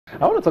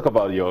I want to talk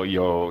about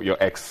your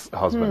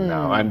ex-husband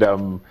now, and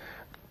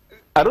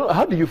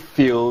how do you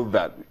feel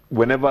that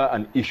whenever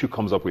an issue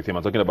comes up with him?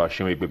 I'm talking about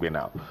Toyin Aimaku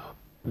now.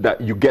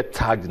 That you get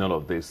tagged in all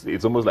of this.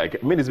 It's almost like,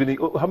 I mean, it's been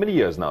how many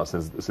years now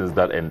since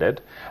that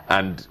ended?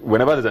 And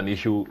whenever there's an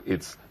issue,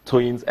 it's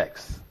Toyin's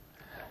ex.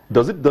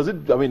 Does it?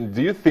 I mean,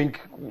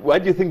 why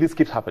do you think this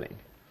keeps happening?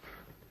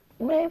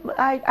 Maybe,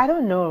 I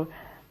don't know,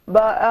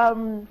 but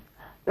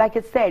like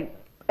I said,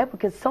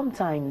 because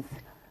sometimes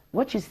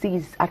what you see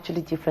is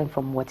actually different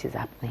from what is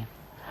happening.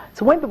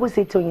 So when people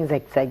say Toyin's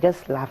ex, I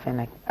just laugh and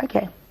like,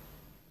 okay,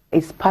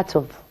 it's part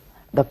of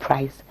the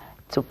price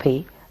to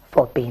pay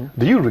for pain.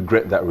 Do you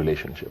regret that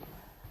relationship?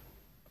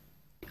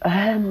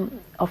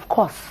 Of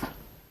course.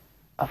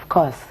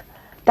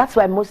 That's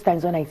why most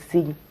times when I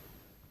see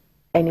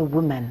any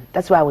woman,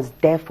 that's why I was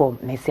there for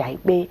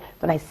Messi.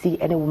 When I see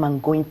any woman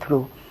going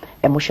through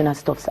emotional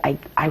stuff, I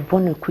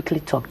want to quickly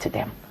talk to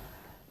them,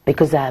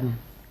 because I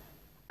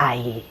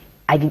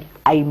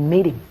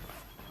made it.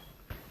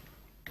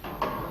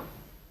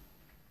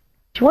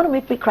 You want to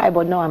make me cry,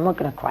 but no, I'm not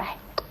gonna cry.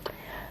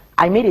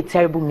 I made a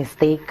terrible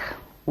mistake,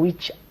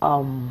 which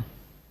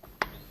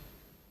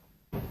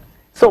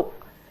so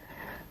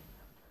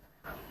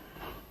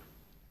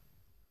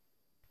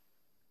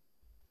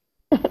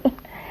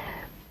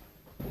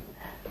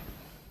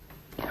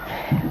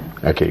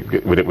okay,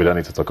 we don't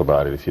need to talk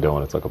about it if you don't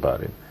want to talk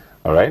about it.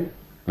 All right,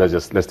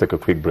 let's take a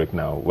quick break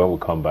now. When we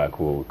come back,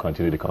 we'll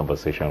continue the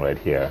conversation right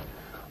here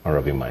on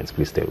Rubbing Minds.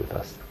 Please stay with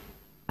us.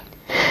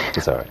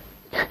 It's all right.